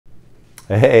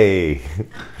Hey.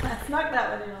 I snuck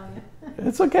that one in on you.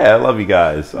 It's okay. I love you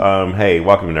guys. Hey,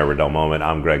 welcome to Never a Dull Moment.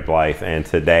 I'm Greg Blythe, and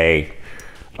today,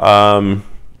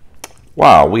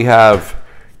 wow, we have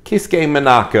Kisuke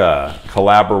Manaka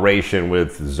collaboration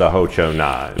with Zahocho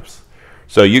knives.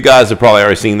 So you guys have probably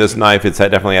already seen this knife. It's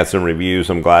definitely had some reviews.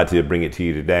 I'm glad to bring it to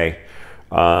you today.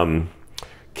 Kisuke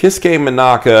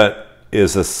Manaka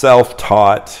is a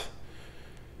self-taught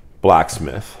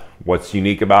blacksmith. What's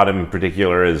unique about him in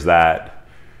particular is that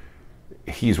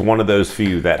he's one of those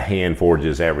few that hand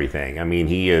forges everything. I mean,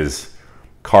 he is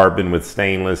carbon with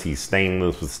stainless. He's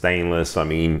stainless with stainless. I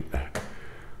mean,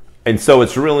 and so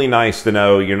it's really nice to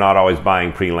know you're not always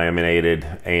buying pre-laminated.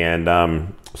 And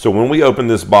so when we open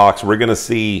this box, we're going to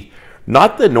see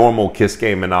not the normal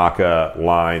Kisuke Manaka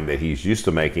line that he's used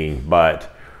to making,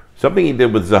 but something he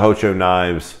did with Zahocho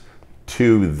knives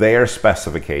to their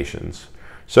specifications.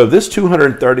 So this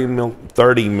 230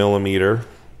 millimeter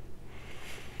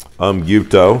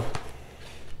gyuto.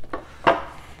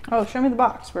 Oh, show me the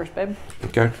box first, babe.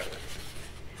 Okay.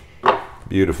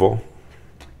 Beautiful.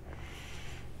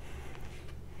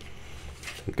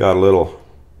 Got a little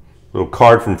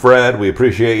card from Fred. We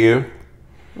appreciate you.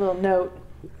 Little note.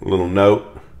 Little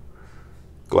note.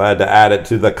 Glad to add it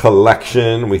to the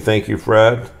collection. We thank you,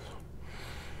 Fred.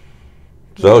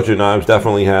 Zahocho knives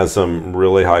definitely has some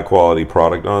really high quality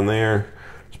product on there,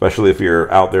 especially if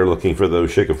you're out there looking for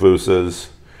those shikafusas.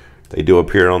 They do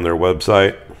appear on their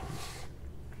website.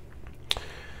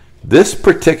 This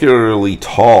particularly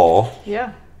tall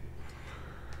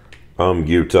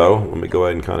gyuto, let me go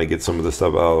ahead and kind of get some of this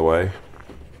stuff out of the way.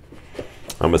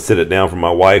 I'm going to sit it down for my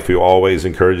wife, who always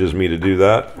encourages me to do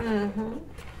that.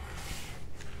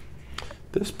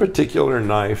 This particular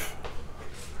knife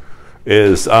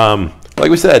is, like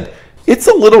we said, it's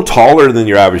a little taller than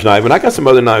your average knife. And I got some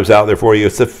other knives out there for you.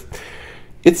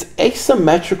 It's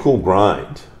asymmetrical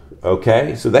grind.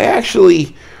 Okay, so they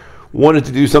actually wanted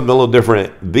to do something a little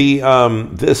different.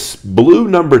 This blue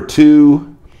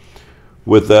 #2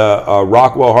 with a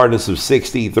Rockwell hardness of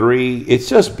 63. It's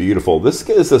just beautiful. This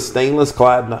is a stainless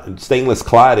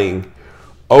cladding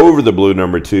over the blue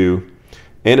 #2,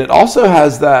 and it also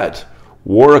has that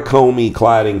honwarikomi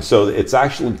cladding, so it's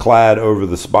actually clad over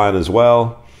the spine as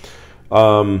well.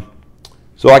 So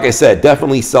like I said,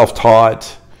 definitely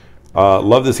self-taught.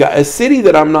 Love this guy. A city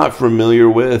that I'm not familiar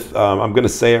with, I'm going to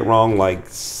say it wrong, like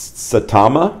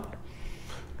Saitama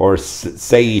or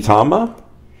Saitama,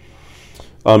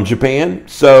 Japan.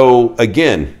 So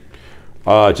again,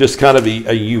 just kind of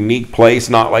a unique place,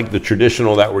 not like the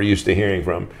traditional that we're used to hearing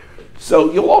from.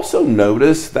 So you'll also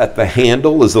notice that the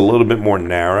handle is a little bit more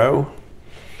narrow.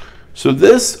 So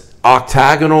this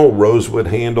octagonal rosewood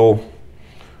handle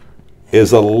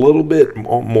is a little bit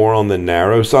more on the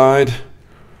narrow side.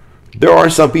 There are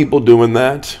some people doing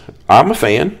that. I'm a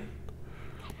fan.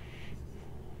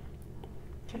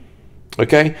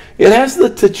 Okay, it has the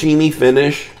tsuchime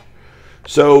finish,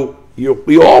 so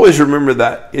you always remember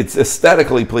that it's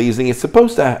aesthetically pleasing. It's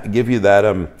supposed to give you that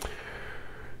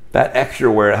that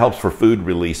extra where it helps for food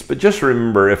release. But just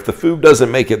remember, if the food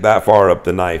doesn't make it that far up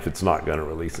the knife, it's not going to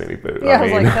release any food. Yeah, I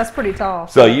was like, that's pretty tall.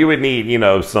 So you would need, you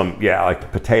know, some,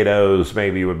 like potatoes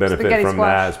maybe would benefit from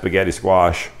that, spaghetti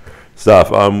squash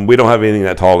stuff. We don't have anything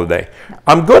that tall today. No.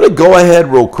 I'm going to go ahead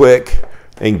real quick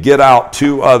and get out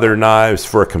two other knives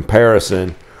for a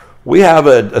comparison. We have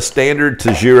a standard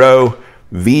Tajiro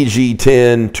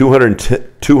VG10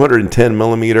 210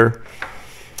 millimeter.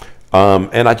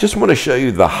 And I just want to show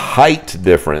you the height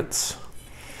difference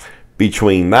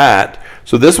between that.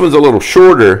 So this one's a little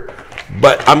shorter,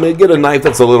 but I'm going to get a knife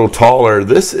that's a little taller.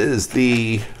 This is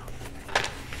the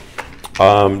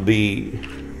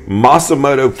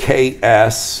Masamoto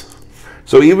KS.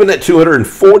 So even at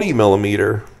 240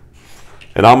 millimeter,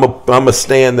 and I'm a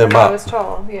stand them up. It's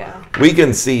tall, yeah. We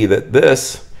can see that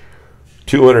this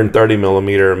 230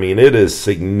 millimeter, I mean, it is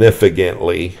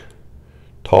significantly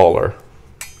taller.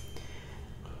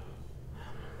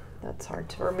 That's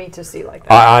hard for me to see like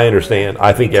that. I understand.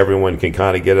 I think everyone can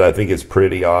kind of get it. I think it's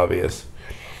pretty obvious.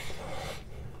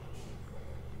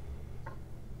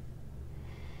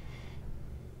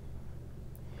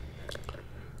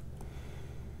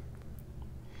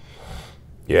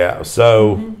 Yeah,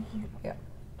 so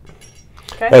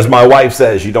Okay. As my wife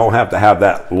says, you don't have to have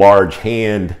that large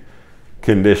hand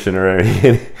conditioner.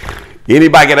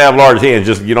 Anybody can have large hands,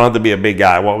 just you don't have to be a big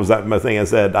guy. What was that thing I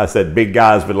said? I said big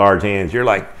guys with large hands. You're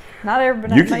like, not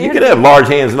everybody. You could have large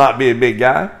hands, not be a big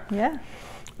guy. Yeah.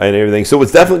 And everything. So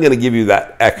it's definitely going to give you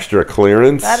that extra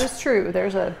clearance. That is true.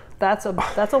 That's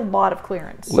a lot of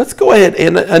clearance. Let's go ahead.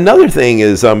 And another thing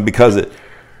is because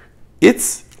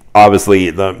Obviously,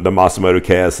 the Masamoto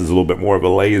KS is a little bit more of a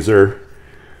laser.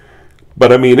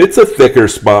 But I mean, it's a thicker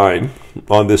spine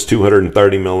on this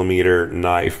 230 millimeter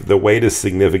knife. The weight is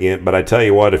significant, but I tell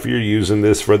you what, if you're using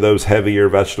this for those heavier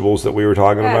vegetables that we were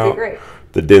talking about, great.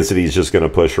 The density is just going to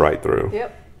push right through.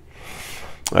 Yep.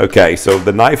 Okay, so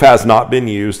the knife has not been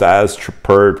used as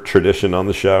per tradition on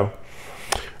the show.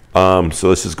 So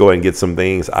let's just go ahead and get some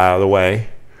things out of the way.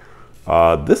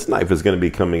 This knife is going to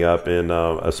be coming up in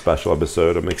a special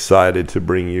episode I'm excited to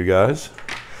bring you guys.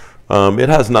 It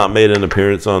has not made an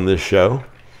appearance on this show.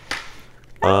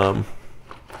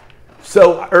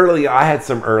 So early, I had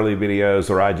some early videos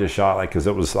where I just shot because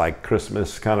it was like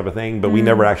Christmas kind of a thing, but we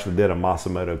never actually did a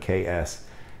Masamoto KS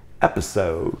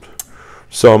episode.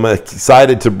 So I'm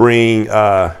excited to bring, do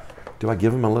I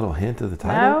give him a little hint of the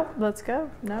title? No, let's go.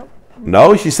 Nope.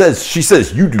 No, she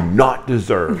says you do not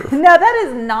deserve. No, that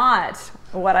is not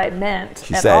what I meant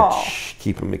She at said, all. shh,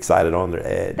 keep them excited on their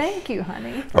edge. Thank you,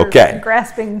 honey, for Okay.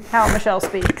 grasping how Michelle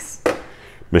speaks.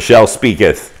 Michelle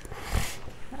speaketh.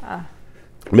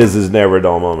 Mrs. Never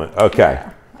Dull Moment. Okay.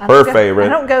 Her favorite. I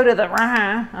don't go to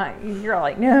the you're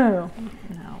like, no.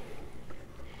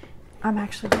 I'm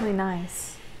actually really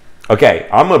nice. Okay,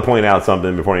 I'm going to point out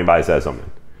something before anybody says something.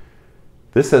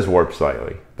 This has warped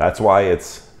slightly. That's why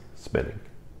it's spinning.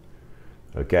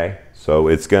 Okay, so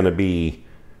it's going to be,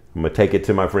 I'm going to take it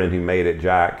to my friend who made it,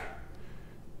 Jack,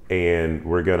 and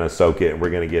we're going to soak it, and we're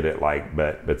going to get it like,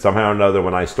 but somehow or another,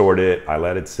 when I stored it, I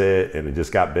let it sit, and it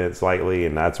just got bent slightly,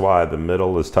 and that's why the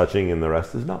middle is touching and the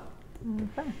rest is not.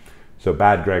 Okay. So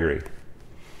bad Gregory.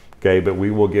 Okay, but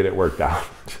we will get it worked out.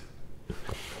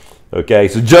 Okay,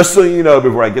 so just so you know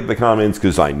before I get the comments,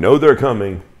 because I know they're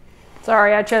coming.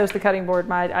 Sorry, I chose the cutting board.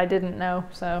 I didn't know,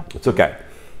 so. It's okay.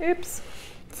 Oops.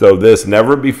 So this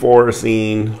never before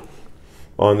seen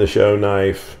on the show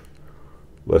knife.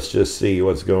 Let's just see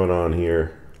what's going on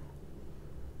here.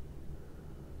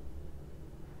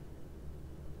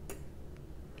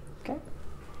 Okay.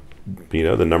 You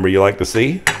know, the number you like to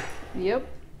see. Yep.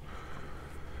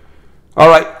 All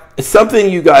right. Something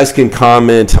you guys can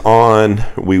comment on,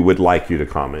 we would like you to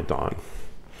comment on.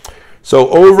 So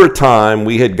over time,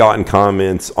 we had gotten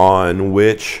comments on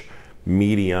which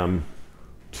medium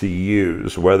to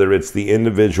use, whether it's the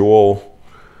individual,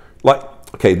 like,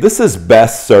 okay, this is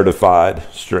best certified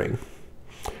string.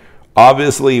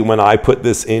 Obviously, when I put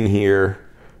this in here,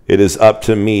 it is up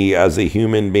to me as a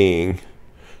human being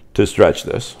to stretch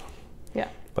this. Yeah.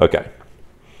 Okay.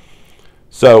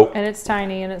 So, and it's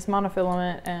tiny and it's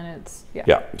monofilament and it's, yeah.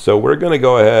 Yeah, so we're going to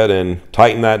go ahead and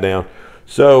tighten that down.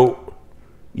 So,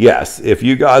 yes, if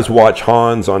you guys watch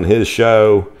Hans on his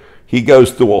show, he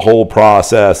goes through a whole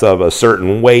process of a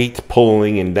certain weight,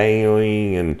 pulling and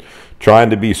dangling and trying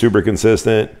to be super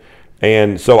consistent.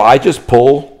 And so I just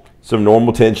pull some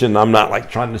normal tension. I'm not like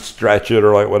trying to stretch it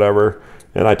or like whatever,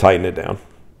 and I tighten it down.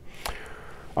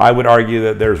 I would argue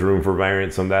that there's room for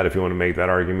variance on that if you want to make that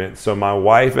argument. So my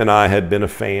wife and I had been a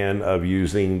fan of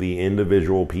using the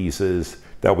individual pieces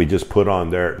that we just put on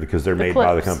there because they're made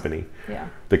by the company. Yeah.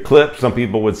 The clips, some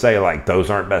people would say like those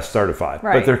aren't best certified,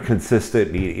 right. But they're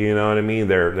consistent. You know what I mean?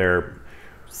 They're.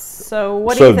 So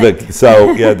what do you think?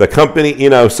 So yeah, the company. You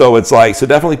know, so it's like, so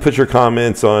definitely put your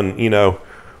comments on. You know,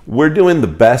 we're doing the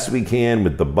best we can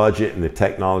with the budget and the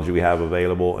technology we have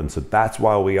available, and so that's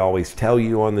why we always tell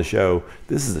you on the show,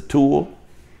 this is a tool.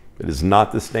 It is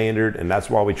not the standard, and that's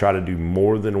why we try to do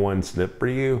more than one snip for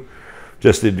you,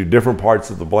 just to do different parts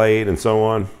of the blade and so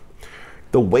on.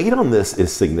 The weight on this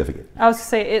is significant. I was going to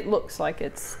say, it looks like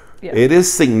it's, yeah. It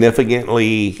is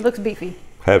significantly It looks beefy.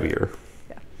 heavier.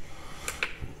 Yeah.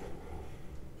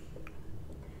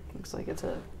 Looks like it's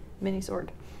a mini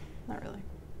sword. Not really.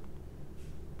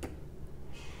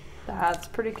 That's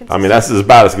pretty consistent. I mean, that's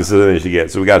about as consistent as you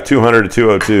get. So we got 200 to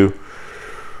 202.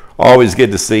 Always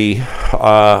good to see.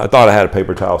 I thought I had a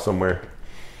paper towel somewhere.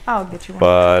 I'll get you one.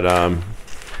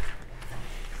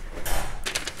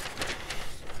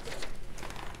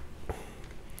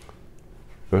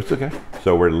 But it's okay.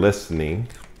 So we're listening.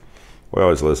 We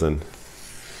always listen.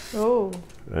 Oh,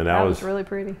 And that was really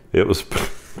pretty. It was.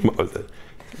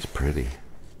 It's pretty.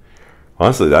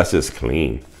 Honestly, that's just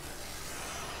clean.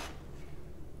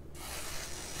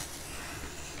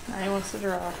 Now he wants to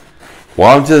draw.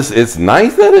 Well, I'm just. It's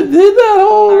nice that it did that.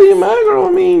 Holy mackerel!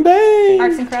 I mean, dang.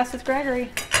 Arts and crafts with Gregory.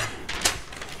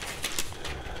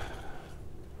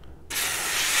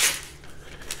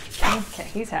 Okay,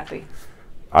 he's happy.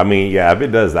 I mean, yeah, if it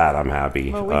does that, I'm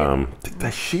happy. Well,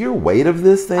 The sheer weight of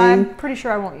this thing I'm pretty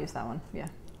sure I won't use that one. Yeah.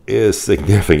 is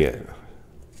significant.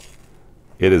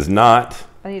 It is not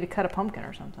I need to cut a pumpkin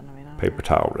or something. I mean, I don't paper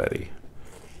towel ready.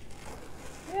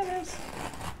 know. Yeah, it is.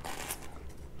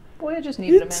 Boy, it just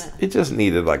needed a minute. It just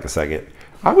needed like a second.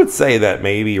 I would say that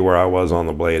maybe where I was on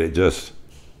the blade, it just...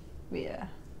 Yeah.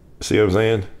 See what I'm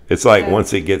saying? It's like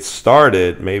once it gets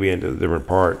started, maybe into a different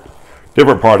part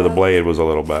of the blade was a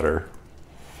little better.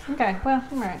 Okay, well,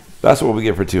 all right. That's what we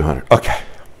get for 200. Okay.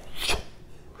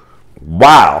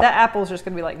 Wow. That apple's just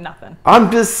going to be like nothing.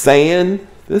 I'm just saying,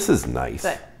 this is nice.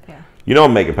 Yeah. You know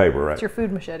I'm making paper, right? It's your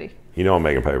food machete. You know I'm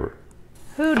making paper.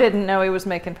 Who didn't know he was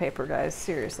making paper, guys?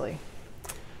 Seriously.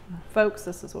 Folks,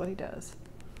 this is what he does.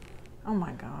 Oh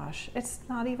my gosh. It's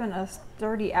not even a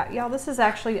sturdy apple. Y'all, this is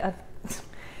actually a...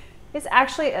 It's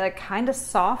actually a kind of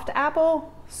soft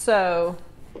apple, so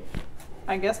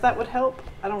I guess that would help.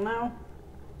 I don't know.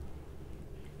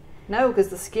 No, because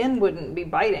the skin wouldn't be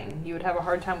biting. You would have a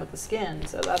hard time with the skin,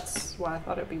 so that's why I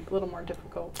thought it'd be a little more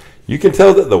difficult. You can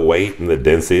tell that the weight and the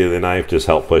density of the knife just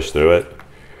help push through it.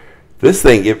 This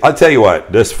thing, I tell you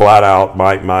what, just flat out,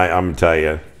 I'm gonna tell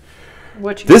you,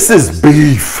 this is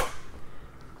beef.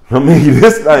 I mean,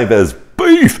 this knife is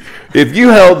beef. If you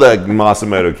held the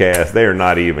Masamoto cast, they are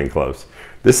not even close.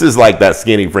 This is like that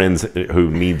skinny friend who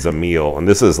needs a meal, and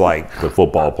this is like the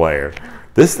football player.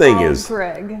 This thing is,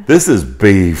 Greg. This is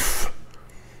beef.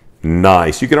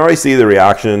 Nice. You can already see the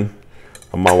reaction.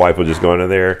 My wife will just go into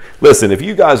there. Listen, if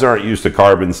you guys aren't used to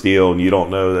carbon steel and you don't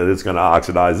know that it's going to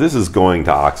oxidize, this is going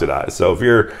to oxidize. So if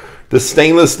you're, the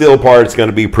stainless steel part's going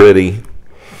to be pretty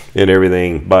and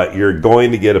everything, but you're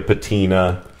going to get a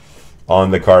patina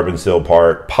on the carbon steel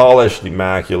part, polished,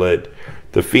 immaculate.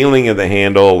 The feeling of the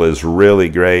handle is really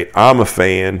great. I'm a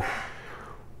fan.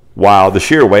 Wow, the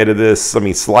sheer weight of this, I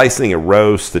mean, slicing a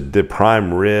roast, the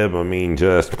prime rib, I mean,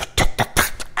 just,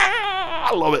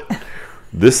 I love it.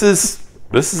 This is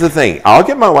the thing. I'll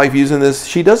get my wife using this.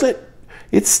 She doesn't,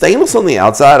 it's stainless on the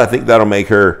outside. I think that'll make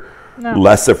her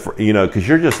less, you know, because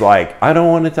you're just like, I don't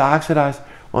want it to oxidize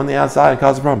on the outside and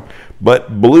cause a problem.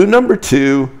 But blue number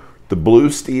 2, the blue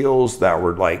steels that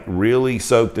were like really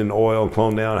soaked in oil,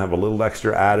 cloned down, have a little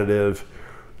extra additive.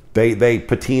 They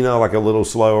patina like a little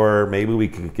slower. Maybe we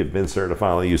can convince her to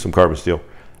finally use some carbon steel.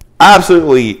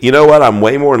 Absolutely. You know what? I'm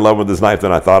way more in love with this knife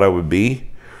than I thought I would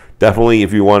be. Definitely,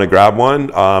 if you want to grab one,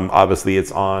 obviously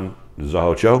it's on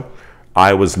Zahocho.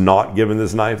 I was not given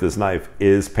this knife. This knife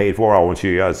is paid for. I want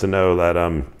you guys to know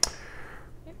that.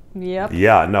 Yep.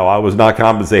 Yeah. No, I was not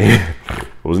compensated. I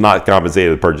was not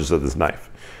compensated the purchase of this knife.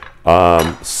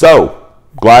 So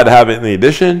glad to have it in the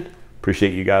edition.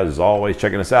 Appreciate you guys as always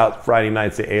checking us out Friday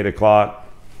nights at 8 o'clock.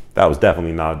 That was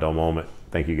definitely not a dull moment.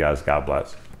 Thank you guys. God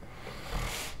bless.